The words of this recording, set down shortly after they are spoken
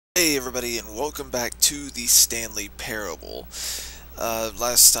Hey everybody, and welcome back to the Stanley Parable.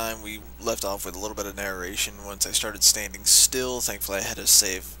 Last time we left off with a little bit of narration once I started standing still. Thankfully I had a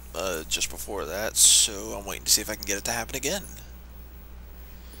save just before that, so I'm waiting to see if I can get it to happen again.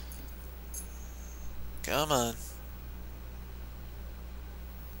 Come on.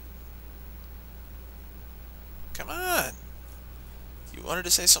 Come on! You wanted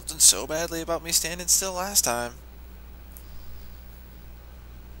to say something so badly about me standing still last time.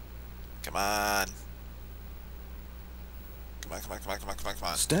 Come on. Come on, come on, come on, come on, come on, come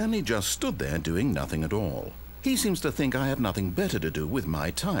on. Stanley just stood there doing nothing at all. He seems to think I have nothing better to do with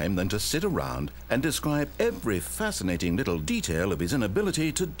my time than to sit around and describe every fascinating little detail of his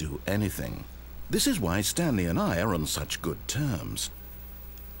inability to do anything. This is why Stanley and I are on such good terms.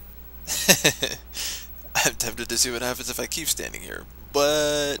 I'm tempted to see what happens if I keep standing here,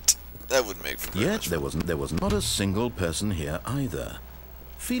 but that wouldn't make for very Yet much there was not a single person here either.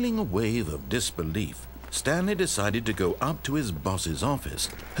 Feeling a wave of disbelief, Stanley decided to go up to his boss's office,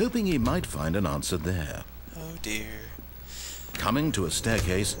 hoping he might find an answer there. Oh dear. Coming to a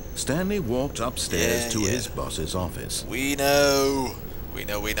staircase, Stanley walked upstairs to his boss's office. We know. We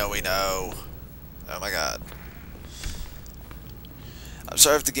know. Oh my god. I'm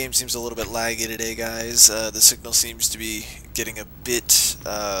sorry if the game seems a little bit laggy today, guys. The signal seems to be getting a bit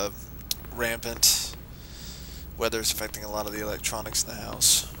rampant. Weather's affecting a lot of the electronics in the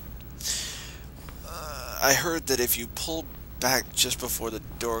house. I heard that if you pull back just before the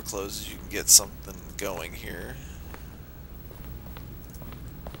door closes, you can get something going here.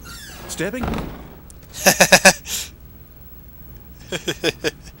 Stepping?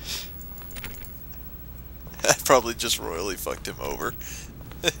 I probably just royally fucked him over.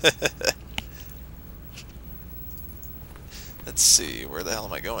 Let's see, where the hell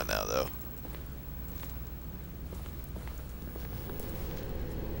am I going now, though?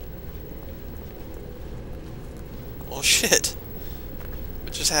 Well, shit.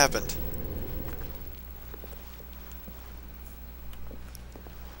 What just happened?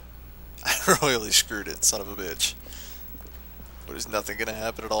 I royally screwed it, son of a bitch. What, is nothing gonna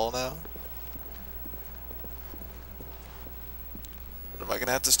happen at all now? Am I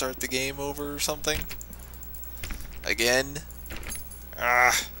gonna have to start the game over or something? Again?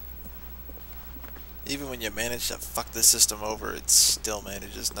 Ah. Even when you manage to fuck the system over, it still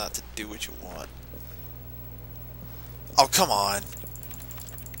manages not to do what you want. Oh, come on!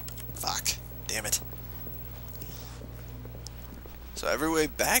 Fuck. Damn it. So every way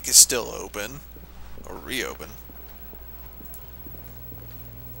back is still open. Or reopen.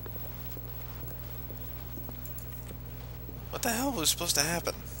 What the hell was supposed to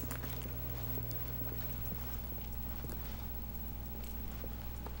happen?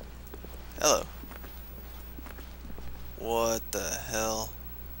 Hello. What the hell?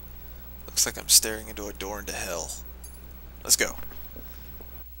 Looks like I'm staring into a door into hell. Let's go.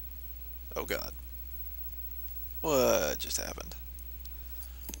 Oh god. What just happened?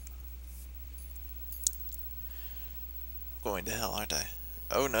 Going to hell, aren't I?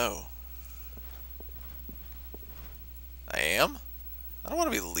 Oh no. I am? I don't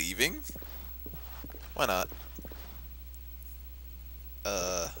want to be leaving. Why not?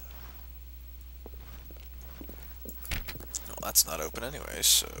 Well, that's not open anyway,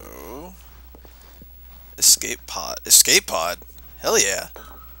 so... Escape pod. Escape pod? Hell yeah.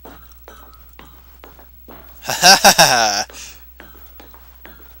 Ha ha ha!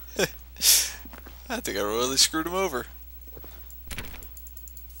 I think I royally screwed him over.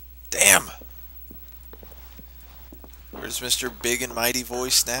 Damn! Where's Mr. Big and Mighty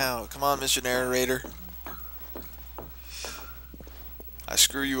Voice now? Come on, Mr. Narrator. I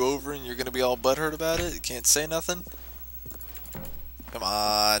screw you over and you're gonna be all butthurt about it? You can't say nothing? Come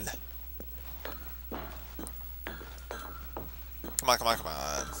on. Come on, come on, come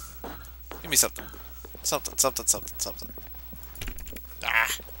on. Give me something. Something.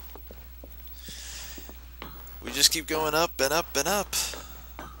 Ah! We just keep going up and up and up.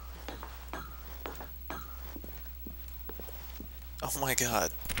 Oh my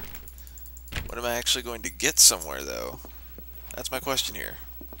god. When am I actually going to get somewhere, though? That's my question here.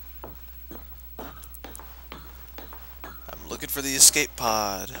 I'm looking for the escape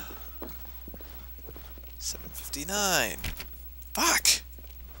pod. 759. Fuck!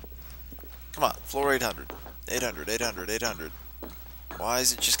 Come on, floor 800. 800. Why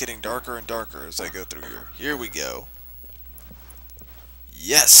is it just getting darker and darker as I go through here? Here we go.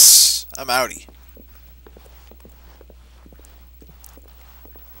 Yes! I'm outie.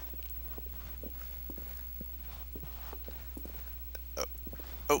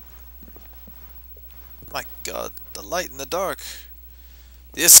 Oh. My god, the light in the dark.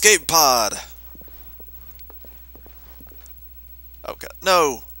 The The escape pod! Oh god,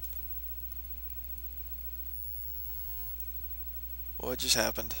 no! What just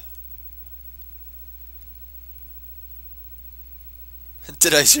happened?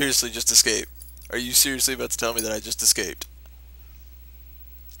 Did I seriously just escape? Are you seriously about to tell me that I just escaped?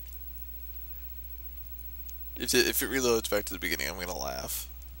 If it reloads back to the beginning, I'm gonna laugh.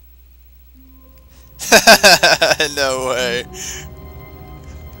 No way.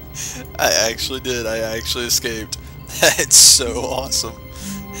 I actually did. I actually escaped. That's so awesome.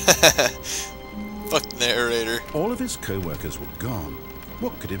 Fuck narrator. All of his co-workers were gone.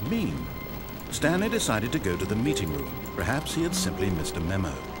 What could it mean? Stanley decided to go to the meeting room. Perhaps he had simply missed a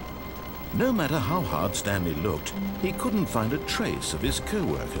memo. No matter how hard Stanley looked, he couldn't find a trace of his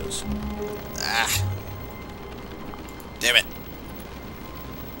co-workers. Ah. Damn it.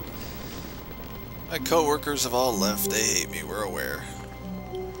 My co-workers have all left. They hate me. We're aware.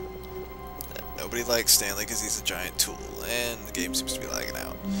 Nobody likes Stanley because he's a giant tool, and the game seems to be lagging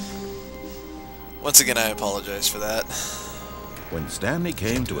out. Once again, I apologize for that. When Stanley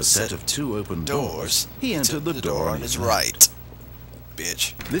came to a set of two open doors, he entered the door on his right.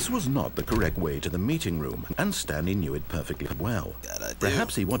 Bitch. This was not the correct way to the meeting room, and Stanley knew it perfectly well. That I do.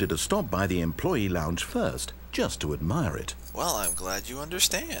 Perhaps he wanted to stop by the employee lounge first, just to admire it. Well, I'm glad you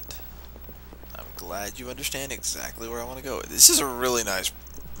understand. I'm glad you understand exactly where I want to go. This is a really nice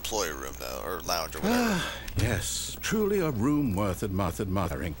employee room, though, or lounge, or whatever. Yes, truly a room worth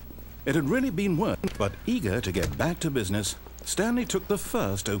admiring. It had really been worth, but eager to get back to business, Stanley took the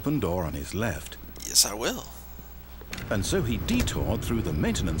first open door on his left. Yes, I will. And so he detoured through the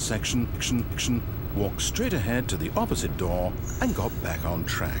maintenance section, walked straight ahead to the opposite door, and got back on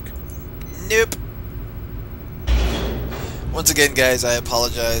track. Nope. Once again, guys, I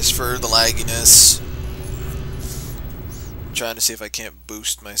apologize for the lagginess. I'm trying to see if I can't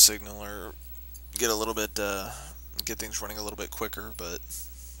boost my signal or get a little bit, get things running a little bit quicker, but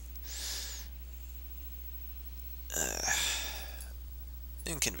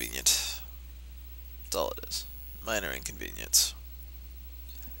inconvenient. That's all it is. Minor inconvenience.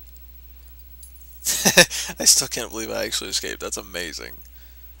 I still can't believe I actually escaped. That's amazing.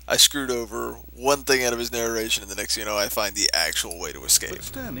 I screwed over one thing out of his narration, and the next thing you know, I find the actual way to escape. But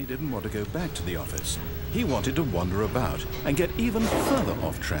Stanley didn't want to go back to the office. He wanted to wander about and get even further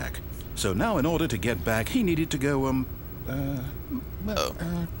off track. So now, in order to get back, he needed to go,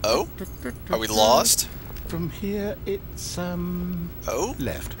 Oh? Are we lost? From here, it's, Oh?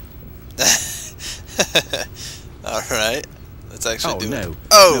 left. Alright. Let's actually do it.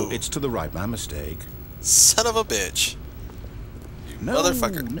 No, it's to the right. My mistake. Son of a bitch. You No,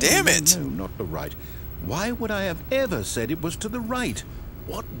 motherfucker. no, Damn it! No, not the right. Why would I have ever said it was to the right?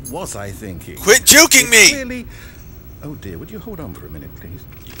 What was I thinking? Quit juking me! Clearly... Oh dear, would you hold on for a minute, please?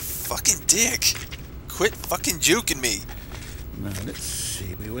 You fucking dick. Quit fucking juking me. Now, let's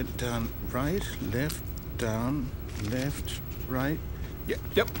see. We went down right, left, down, left, right.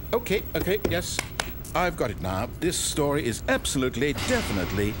 Yep, okay, yes. I've got it now. This story is absolutely,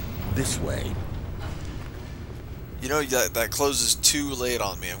 definitely this way. You know, that closes too late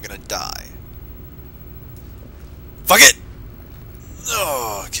on me. I'm gonna die. Fuck it!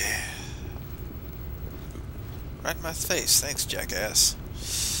 Oh, okay. Right in my face. Thanks, jackass.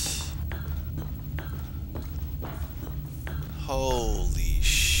 Holy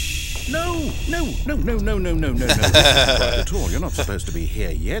sh... No. This isn't right at all. You're not supposed to be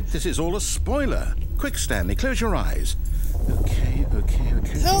here yet. This is all a spoiler. Quick, Stanley, close your eyes. Okay.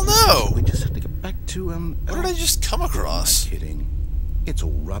 Hell no! We just have to get back to, What did I just come across? I'm kidding. It's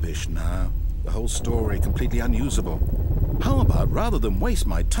all rubbish now. The whole story completely unusable. How about, rather than waste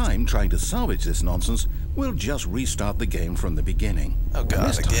my time trying to salvage this nonsense, we'll just restart the game from the beginning. Oh god,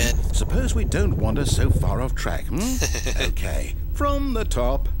 This time, again? suppose we don't wander so far off track, Okay, from the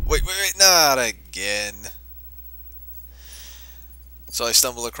top. Wait, not again. So I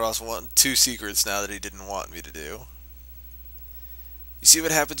stumble across two secrets now that he didn't want me to do. You see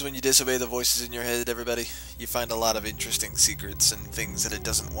what happens when you disobey the voices in your head, everybody? You find a lot of interesting secrets and things that it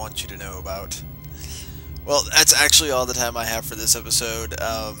doesn't want you to know about. Well, that's actually all the time I have for this episode,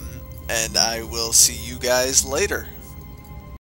 and I will see you guys later.